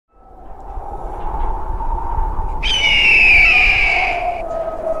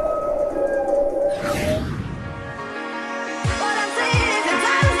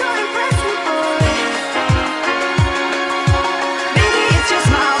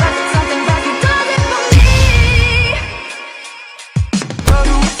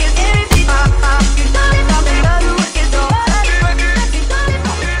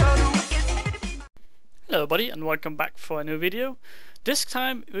and welcome back for a new video. This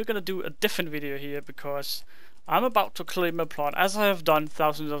time we're gonna do a different video here because I'm about to clear my plot, as I have done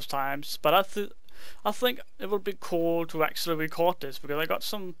thousands of times, but I think it would be cool to actually record this because I got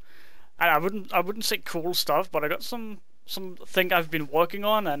some, I wouldn't say cool stuff, but I got some thing I've been working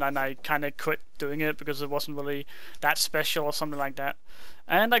on, and I kind of quit doing it because it wasn't really that special or something like that.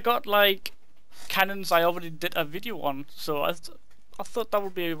 And I got like cannons I already did a video on, so I thought that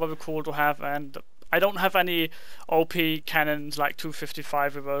would be very cool to have. And I don't have any OP cannons like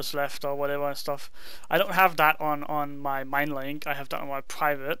 255 reverse left or whatever and stuff. I don't have that on my Minelink. I have that on my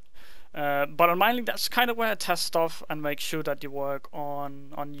private. But on Minelink, that's kind of where I test stuff and make sure that you work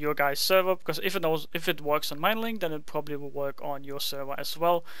on your guys' server, because if it works on Minelink, then it probably will work on your server as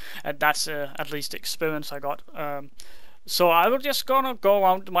well. And that's at least the experience I got. So I will just gonna go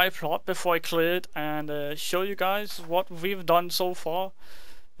around my plot before I clear it and show you guys what we've done so far.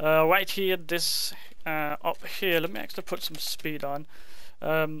 Right here, this up here, let me actually put some speed on.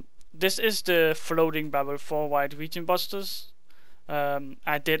 This is the floating barrel 4 wide region busters.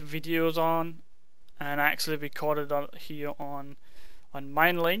 I did videos on, and I actually recorded on here on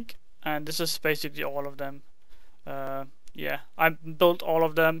Minelink, and this is basically all of them. Yeah, I built all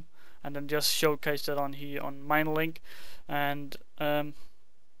of them and then just showcased it on here on Minelink, and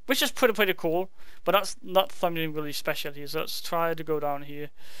which is pretty cool, but that's not something really special here. So let's try to go down here.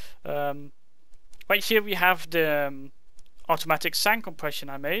 Right here we have the automatic sand compression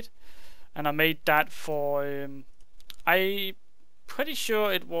I made, and I made that for I pretty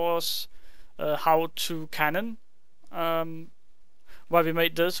sure it was how to cannon where we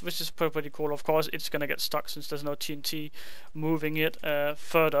made this, which is pretty cool. Of course it's gonna get stuck since there's no TNT moving it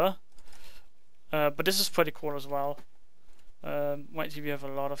further, but this is pretty cool as well. Right here we have a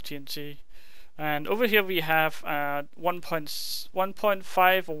lot of TNT, and over here we have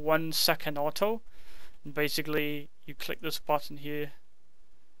 1.5 or 1 second auto, and basically you click this button here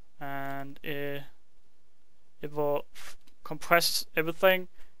and it will compress everything,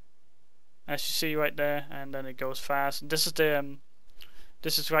 as you see right there, and then it goes fast. And this is the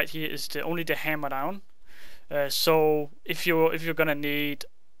this is right here is the only the hammer down. So if you're gonna need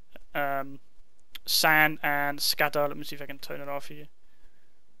sand and scatter, let me see if I can turn it off here.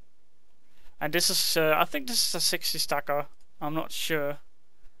 And this is I think this is a 60 stacker. I'm not sure.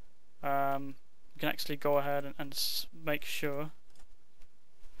 You can actually go ahead and make sure.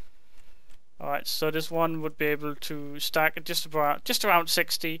 Alright, so this one would be able to stack it just around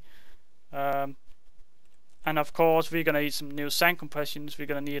 60. And of course we're gonna need some new sand compressions. We're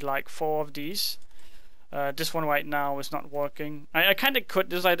gonna need like 4 of these. This one right now is not working. I kind of quit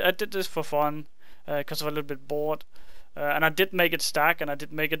this. I did this for fun because I'm a little bit bored, and I did make it stack, and I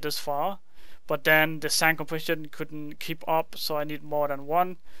did make it this far, but then the sand compression couldn't keep up, so I need more than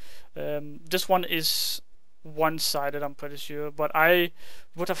one. This one is one-sided, I'm pretty sure, but I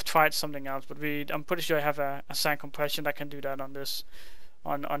would have tried something else. But I'm pretty sure I have a sand compression that can do that on this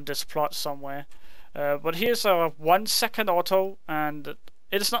this plot somewhere. But here's a 1 second auto, and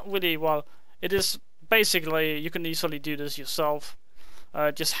it is not really, well, it is basically, you can easily do this yourself.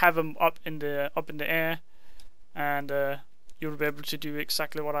 Just have them up in the air, and you'll be able to do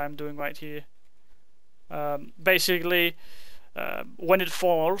exactly what I'm doing right here. Basically, when it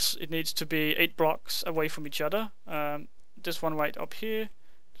falls, it needs to be 8 blocks away from each other. This one right up here,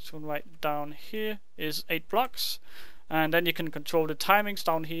 this one right down here is 8 blocks, and then you can control the timings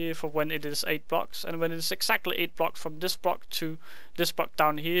down here for when it is 8 blocks, and when it's exactly 8 blocks from this block to this block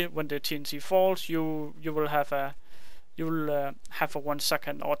down here, when the TNT falls, you will have a 1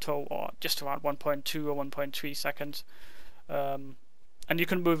 second auto, or just around 1.2 or 1.3 seconds. And you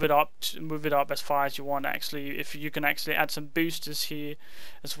can move it up as far as you want. Actually, if you can actually add some boosters here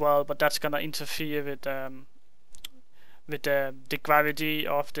as well, but that's gonna interfere with the gravity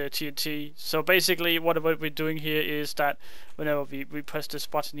of the TNT. So basically what we're doing here is that whenever we press this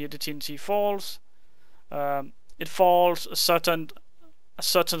button here, the TNT falls. It falls a certain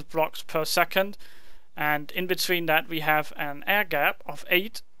blocks per second, and in between that we have an air gap of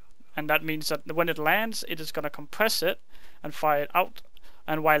 8, and that means that when it lands, it is gonna compress it and fire it out,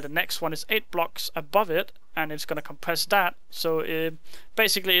 and while the next one is 8 blocks above it, and it's gonna compress that. So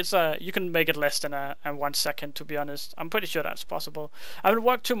basically it's you can make it less than a 1 second, to be honest. I'm pretty sure that's possible. I haven't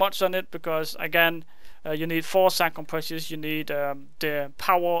worked too much on it because again, you need 4 sand compressors, you need the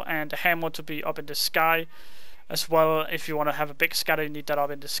power and the hammer to be up in the sky as well. If you want to have a big scatter, you need that up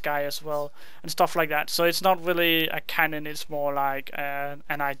in the sky as well, and stuff like that. So it's not really a cannon, it's more like an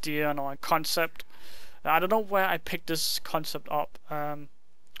idea or a concept. I don't know where I picked this concept up.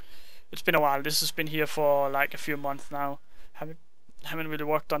 It's been a while. This has been here for like a few months now. Haven't really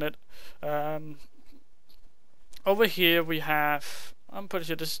worked on it. over here we have, I'm pretty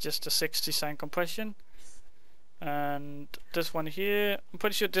sure this is just a 60 sound compression. And this one here, I'm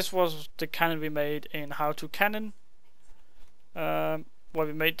pretty sure this was the cannon we made in How to Cannon. Where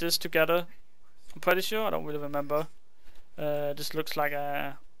we made this together. I'm pretty sure, I don't really remember. This looks like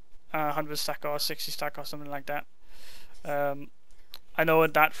a 100 stacker or 60 stacker or something like that. I know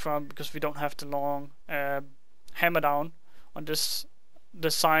that from because we don't have the long hammer down on this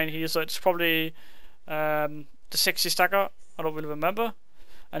design here, so it's probably the 60 stacker. I don't really remember.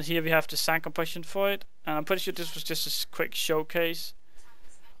 And here we have the sound compression for it, and I'm pretty sure this was just a quick showcase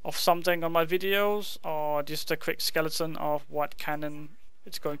of something on my videos, or just a quick skeleton of what cannon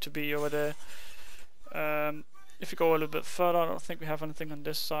it's going to be over there. If you go a little bit further, I don't think we have anything on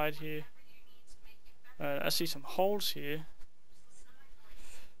this side here. I see some holes here.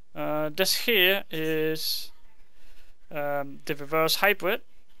 This here is the reverse hybrid,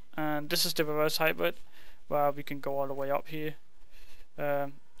 and this is the reverse hybrid where we can go all the way up here.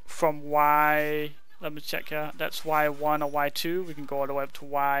 From Y, let me check here, that's Y1 or Y2, we can go all the way up to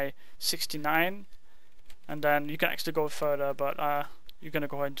Y69, and then you can actually go further, but you're gonna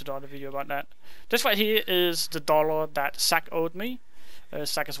go ahead into the other video about that. This right here is the dollar that Zach owed me.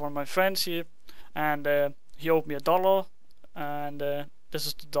 Zach is one of my friends here, and he owed me $1, and this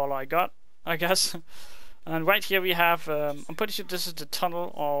is the dollar I got, I guess. And right here we have, I'm pretty sure this is the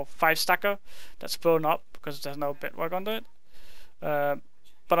tunnel of 5 stacker that's blown up because there's no bitwork under it. But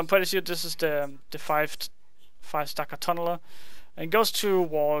I'm pretty sure this is the 5 stacker tunneler, and it goes through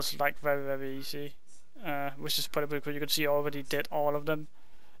walls like very easy, which is pretty cool. You can see I already did all of them.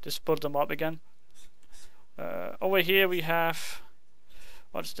 Just put them up again. Over here we have,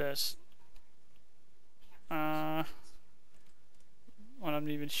 what's this? I'm not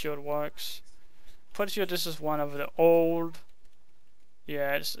even sure it works. Pretty sure this is one of the old.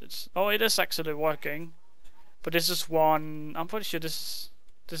 Yeah, oh, it is actually working. But this is one. I'm pretty sure this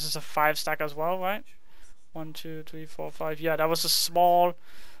is a 5 stack as well, right? 1, 2, 3, 4, 5. Yeah, that was a small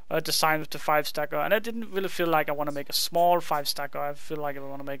design with the 5 stacker, and I didn't really feel like I want to make a small 5 stacker. I feel like I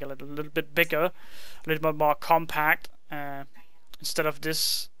want to make it a little bit bigger, a little bit more compact instead of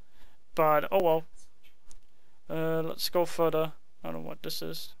this. But oh well. Let's go further. I don't know what this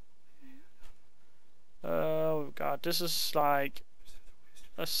is. Oh god, this is like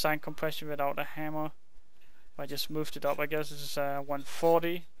a sound compression without a hammer. I just moved it up. I guess this is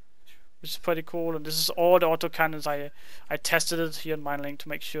 140, which is pretty cool. And this is all the autocannons. I tested it here in Minelink to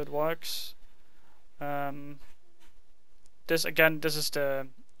make sure it works. This again, this is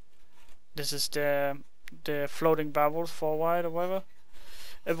the floating barrels forward or whatever.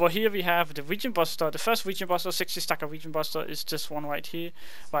 Over here we have the region buster. The first region buster, 60 stacker region buster, is this one right here,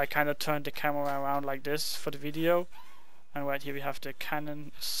 where I kind of turned the camera around like this for the video. And right here we have the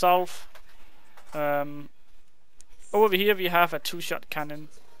cannon itself. Over here we have a 2-shot cannon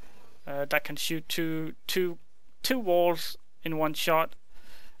that can shoot two walls in one shot.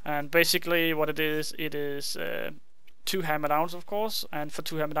 And basically what it is 2 hammer downs, of course. And for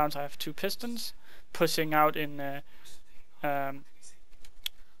 2 hammer downs I have 2 pistons pushing out in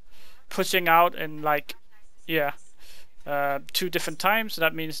like, yeah, 2 different times. So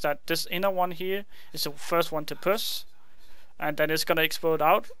that means that this inner one here is the first one to push, and then it's gonna explode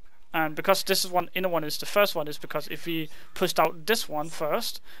out. And because this is inner one is the first one, is because if we pushed out this one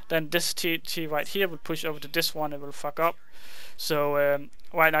first, then this TNT right here will push over to this one and will fuck up. So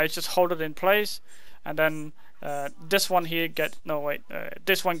right now it's just hold it in place, and then this one here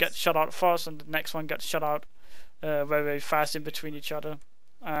this one gets shot out first, and the next one gets shot out very fast in between each other.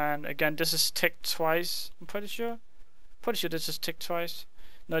 And again, this is ticked twice. I'm pretty sure this is ticked twice.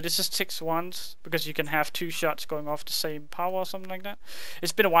 No, this is ticked once, because you can have 2 shots going off the same power or something like that.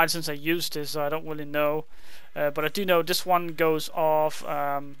 It's been a while since I used this, so I don't really know. But I do know this one goes off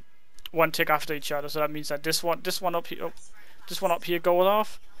 1 tick after each other. So that means that this one up here goes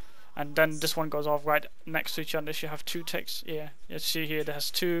off, and then this one goes off right next to each other. You have 2 ticks. Yeah, you see here there has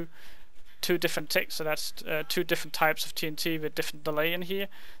two different ticks. So that's 2 different types of TNT with different delay in here.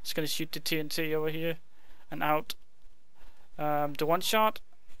 It's gonna shoot the TNT over here and out. The 1 shot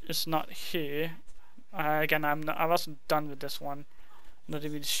is not here. Again, I wasn't done with this one. I'm not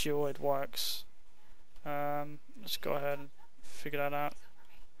even sure it works. Let's go ahead and figure that out.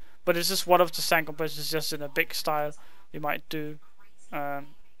 But it's just one of the sound compressors, just in a big style you might do. But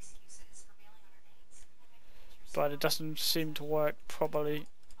it doesn't seem to work properly,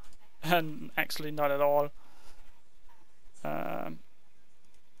 and actually not at all.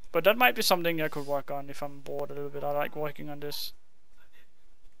 But that might be something I could work on if I'm bored a little bit. I like working on this.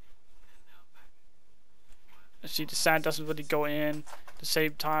 See, the sand doesn't really go in at the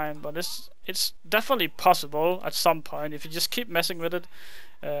same time, but it's definitely possible at some point if you just keep messing with it.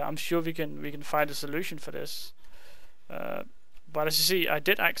 I'm sure we can find a solution for this. But as you see, I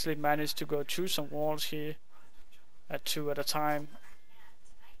did actually manage to go through some walls here at 2 at a time.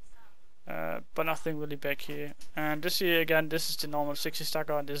 But nothing really big here. And this here again, this is the normal 60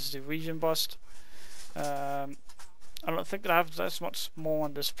 stacker and this is the region bust. I don't think that I have that much more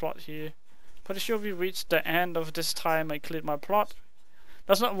on this plot here. Pretty sure we reached the end of this time I cleared my plot.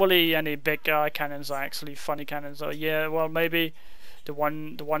 There's not really any big cannons or actually funny cannons. Or yeah, well maybe the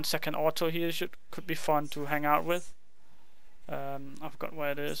 1 second auto here could be fun to hang out with. I forgot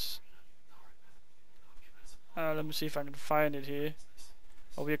where it is. Let me see if I can find it here.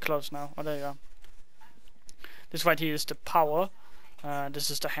 Oh, we're close now. Oh, there you are. This right here is the power. This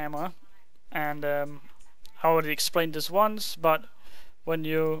is the hammer. And I already explained this once, but when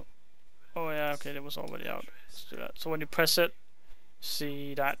you... Oh yeah, okay, it was already out. Let's do that. So when you press it,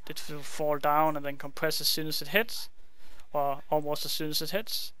 see that it will fall down and then compress as soon as it hits. Or almost as soon as it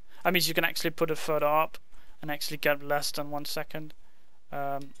hits. That means you can actually put it further up and actually get less than 1 second.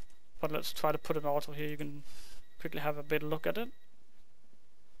 But let's try to put an auto here. You can quickly have a bit look at it.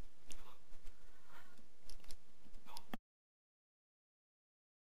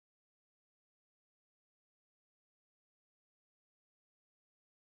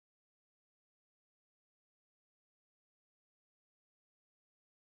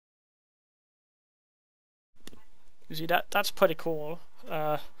 You see that's pretty cool.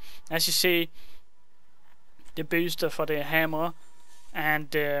 As you see, the booster for the hammer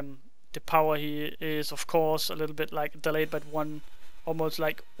and the power here is of course a little bit like delayed by almost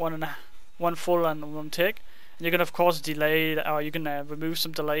like one full and 1 tick. And you can of course delay, or you can remove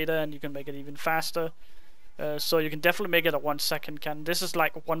some delay there, and you can make it even faster. So you can definitely make it a 1 second cannon. This is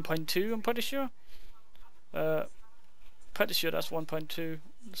like 1.2, I'm pretty sure. Pretty sure that's 1.2.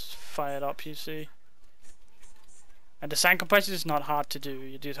 Let's fire it up, you see. And the sand compression is not hard to do.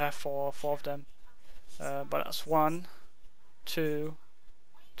 You do have four of them. But that's 1, 2,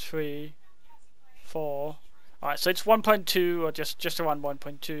 3, 4. Alright, so it's 1.2 or just around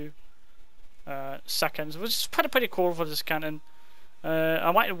 1.2 seconds, which is pretty cool for this cannon.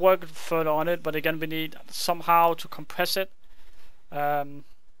 I might work further on it, but again we need somehow to compress it.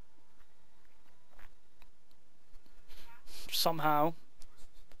 Somehow.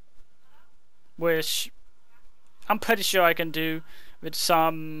 Which I'm pretty sure I can do with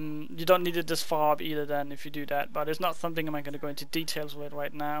some... You don't need it this far up either then if you do that, but it's not something I'm going to go into details with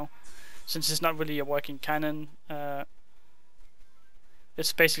right now, since it's not really a working cannon.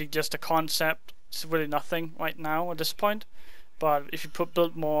 It's basically just a concept. It's really nothing right now at this point, but if you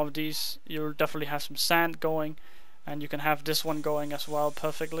build more of these, you'll definitely have some sand going, and you can have this one going as well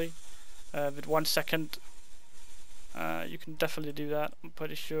perfectly. With 1 second, you can definitely do that. I'm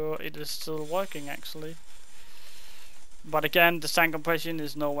pretty sure it is still working actually. But again, the sand compression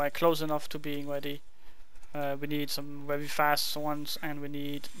is nowhere close enough to being ready. We need some very fast ones, and we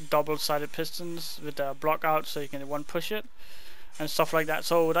need double-sided pistons with a block out so you can one push it and stuff like that.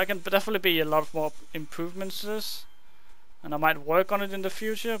 So that can definitely be a lot more improvements to this, and I might work on it in the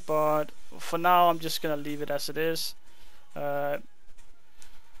future, but for now I'm just gonna leave it as it is. But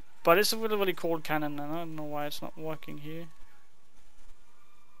it's a really cool cannon, and I don't know why it's not working here.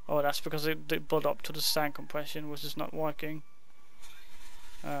 Oh, that's because it built up to the sand compression, which is not working.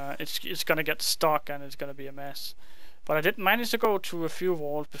 It's gonna get stuck and it's gonna be a mess. But I did manage to go through a few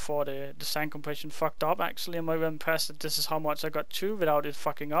walls before the sand compression fucked up. Actually, I'm very impressed that this is how much I got through without it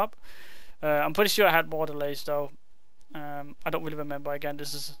fucking up. I'm pretty sure I had more delays though. I don't really remember. Again,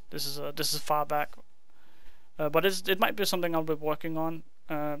 this is far back. But it might be something I'll be working on,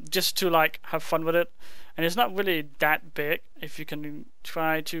 just to like have fun with it. And it's not really that big if you can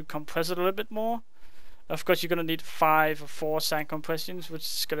try to compress it a little bit more. Of course, you're gonna need 5 or 4 sand compressions, which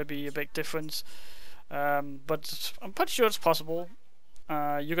is gonna be a big difference. But I'm pretty sure it's possible.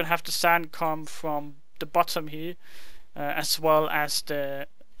 You're gonna have the sand come from the bottom here, as well as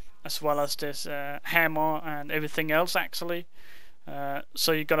this hammer and everything else actually.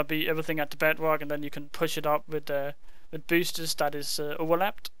 So you're gonna be everything at the bedrock, and then you can push it up with boosters that is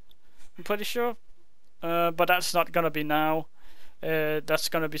overlapped. I'm pretty sure, but that's not gonna be now. That's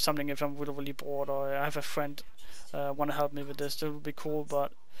gonna be something if I'm really bored or I have a friend want to help me with this. That would be cool.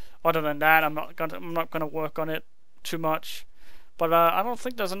 But other than that, I'm not gonna work on it too much. But I don't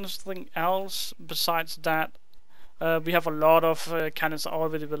think there's anything else besides that. We have a lot of cannons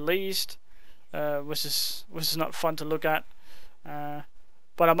already released, which is not fun to look at.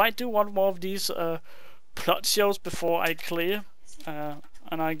 But I might do one more of these plot shows before I clear, and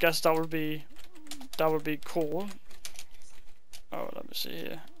I guess that will be that would be cool. Oh, let me see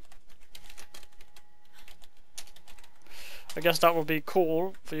here. I guess that would be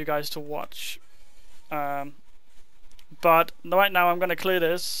cool for you guys to watch. But right now I'm gonna clear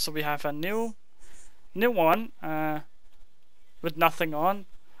this, so we have a new one with nothing on.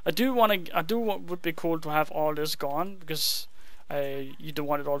 Would be cool to have all this gone, because you don't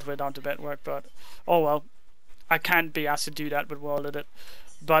want it all the way down to bedrock, but oh well, I can't be asked to do that with World Edit.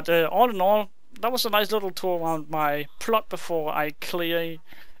 But all in all, that was a nice little tour around my plot before I clear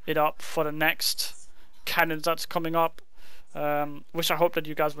it up for the next cannons that's coming up, which I hope that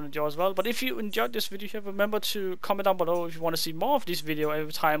you guys will enjoy as well. But if you enjoyed this video here, remember to comment down below if you want to see more of this video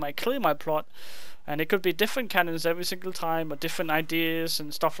every time I clear my plot. And it could be different cannons every single time, or different ideas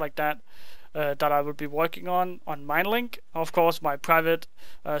and stuff like that that I will be working on Minelink. Of course, my private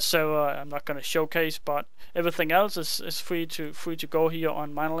server I'm not going to showcase, but everything else is free to go here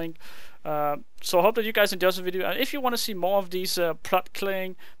on Minelink. So I hope that you guys enjoyed the video. And if you want to see more of these plot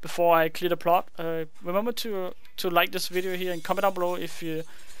clearing before I clear the plot, remember to like this video here and comment down below if you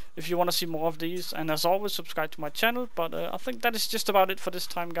want to see more of these. And as always, subscribe to my channel. But I think that is just about it for this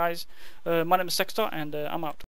time, guys. My name is Dexter, and I'm out.